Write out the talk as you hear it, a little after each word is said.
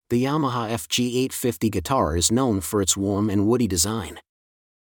The Yamaha FG850 guitar is known for its warm and woody design.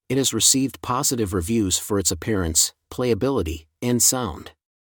 It has received positive reviews for its appearance, playability, and sound.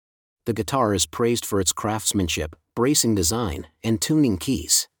 The guitar is praised for its craftsmanship, bracing design, and tuning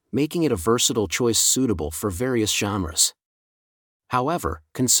keys, making it a versatile choice suitable for various genres. However,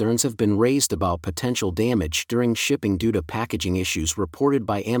 concerns have been raised about potential damage during shipping due to packaging issues reported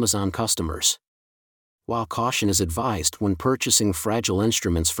by Amazon customers. While caution is advised when purchasing fragile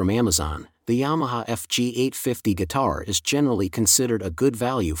instruments from Amazon, the Yamaha FG850 guitar is generally considered a good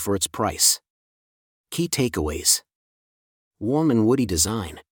value for its price. Key takeaways: warm and woody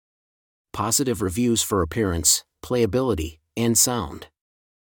design. Positive reviews for appearance, playability, and sound.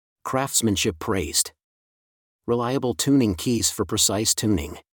 Craftsmanship praised. Reliable tuning keys for precise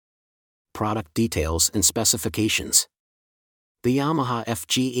tuning. Product details and specifications. The Yamaha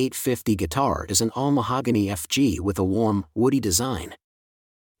FG850 guitar is an all-mahogany FG with a warm, woody design.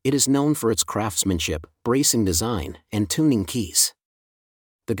 It is known for its craftsmanship, bracing design, and tuning keys.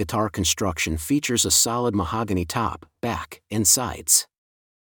 The guitar construction features a solid mahogany top, back, and sides.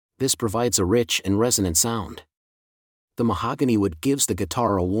 This provides a rich and resonant sound. The mahogany wood gives the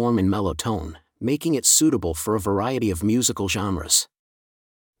guitar a warm and mellow tone, making it suitable for a variety of musical genres.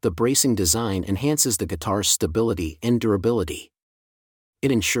 The bracing design enhances the guitar's stability and durability.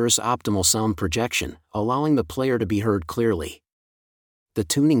 It ensures optimal sound projection, allowing the player to be heard clearly. The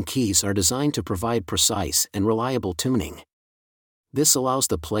tuning keys are designed to provide precise and reliable tuning. This allows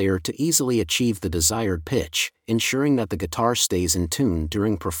the player to easily achieve the desired pitch, ensuring that the guitar stays in tune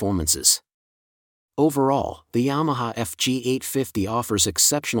during performances. Overall, the Yamaha FG850 offers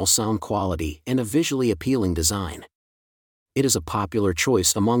exceptional sound quality and a visually appealing design. It is a popular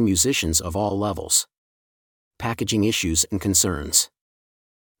choice among musicians of all levels. Packaging issues and concerns.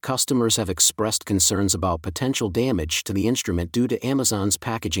 Customers have expressed concerns about potential damage to the instrument due to Amazon's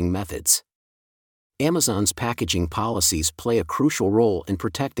packaging methods. Amazon's packaging policies play a crucial role in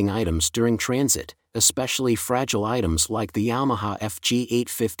protecting items during transit, especially fragile items like the Yamaha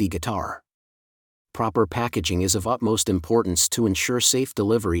FG850 guitar. Proper packaging is of utmost importance to ensure safe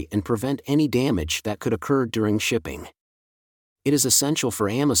delivery and prevent any damage that could occur during shipping. It is essential for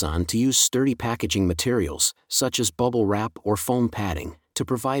Amazon to use sturdy packaging materials, such as bubble wrap or foam padding, to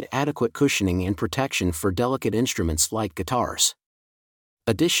provide adequate cushioning and protection for delicate instruments like guitars.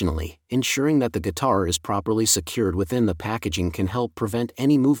 Additionally, ensuring that the guitar is properly secured within the packaging can help prevent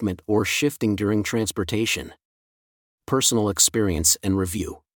any movement or shifting during transportation. Personal experience and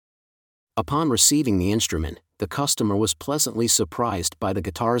review. Upon receiving the instrument, the customer was pleasantly surprised by the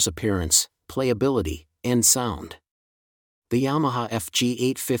guitar's appearance, playability, and sound. The Yamaha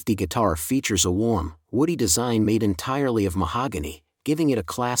FG850 guitar features a warm, woody design made entirely of mahogany, giving it a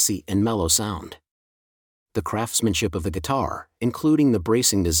classy and mellow sound. The craftsmanship of the guitar, including the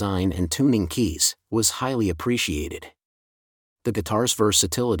bracing design and tuning keys, was highly appreciated. The guitar's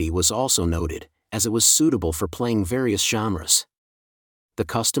versatility was also noted, as it was suitable for playing various genres. The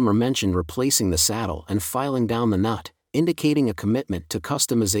customer mentioned replacing the saddle and filing down the nut, indicating a commitment to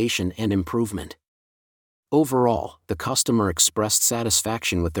customization and improvement. Overall, the customer expressed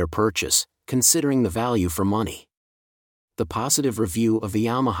satisfaction with their purchase, considering the value for money. The positive review of the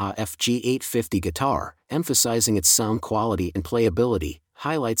Yamaha FG850 guitar, emphasizing its sound quality and playability,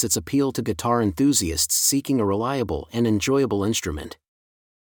 highlights its appeal to guitar enthusiasts seeking a reliable and enjoyable instrument.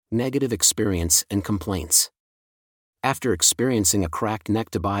 Negative experience and complaints. After experiencing a cracked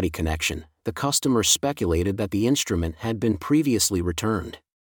neck-to-body connection, the customer speculated that the instrument had been previously returned.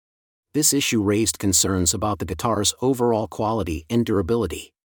 This issue raised concerns about the guitar's overall quality and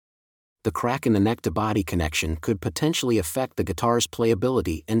durability. The crack in the neck-to-body connection could potentially affect the guitar's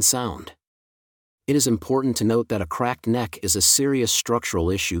playability and sound. It is important to note that a cracked neck is a serious structural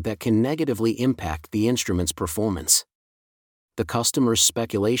issue that can negatively impact the instrument's performance. The customer's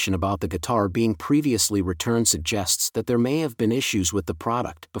speculation about the guitar being previously returned suggests that there may have been issues with the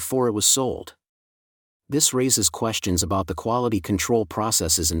product before it was sold. This raises questions about the quality control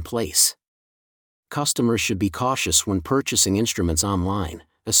processes in place. Customers should be cautious when purchasing instruments online,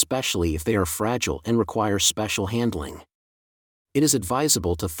 especially if they are fragile and require special handling. It is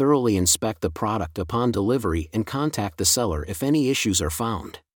advisable to thoroughly inspect the product upon delivery and contact the seller if any issues are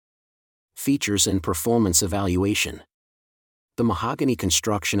found. Features and performance evaluation. The mahogany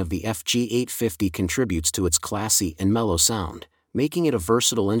construction of the FG850 contributes to its classy and mellow sound, making it a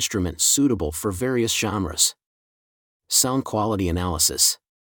versatile instrument suitable for various genres. Sound quality analysis.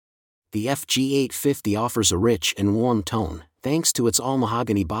 The FG850 offers a rich and warm tone, thanks to its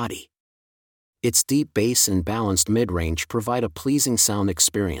all-mahogany body. Its deep bass and balanced mid-range provide a pleasing sound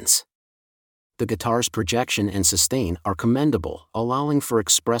experience. The guitar's projection and sustain are commendable, allowing for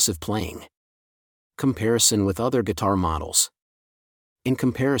expressive playing. Comparison with other guitar models. In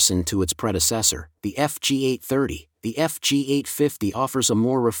comparison to its predecessor, the FG830, the FG850 offers a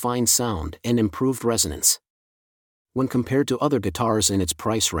more refined sound and improved resonance. When compared to other guitars in its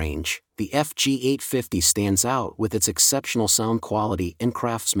price range, the FG850 stands out with its exceptional sound quality and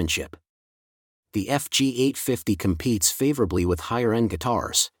craftsmanship. The FG850 competes favorably with higher-end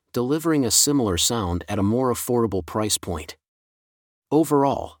guitars, delivering a similar sound at a more affordable price point.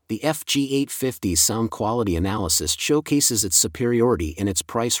 Overall, the FG850's sound quality analysis showcases its superiority in its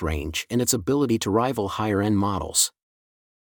price range and its ability to rival higher-end models.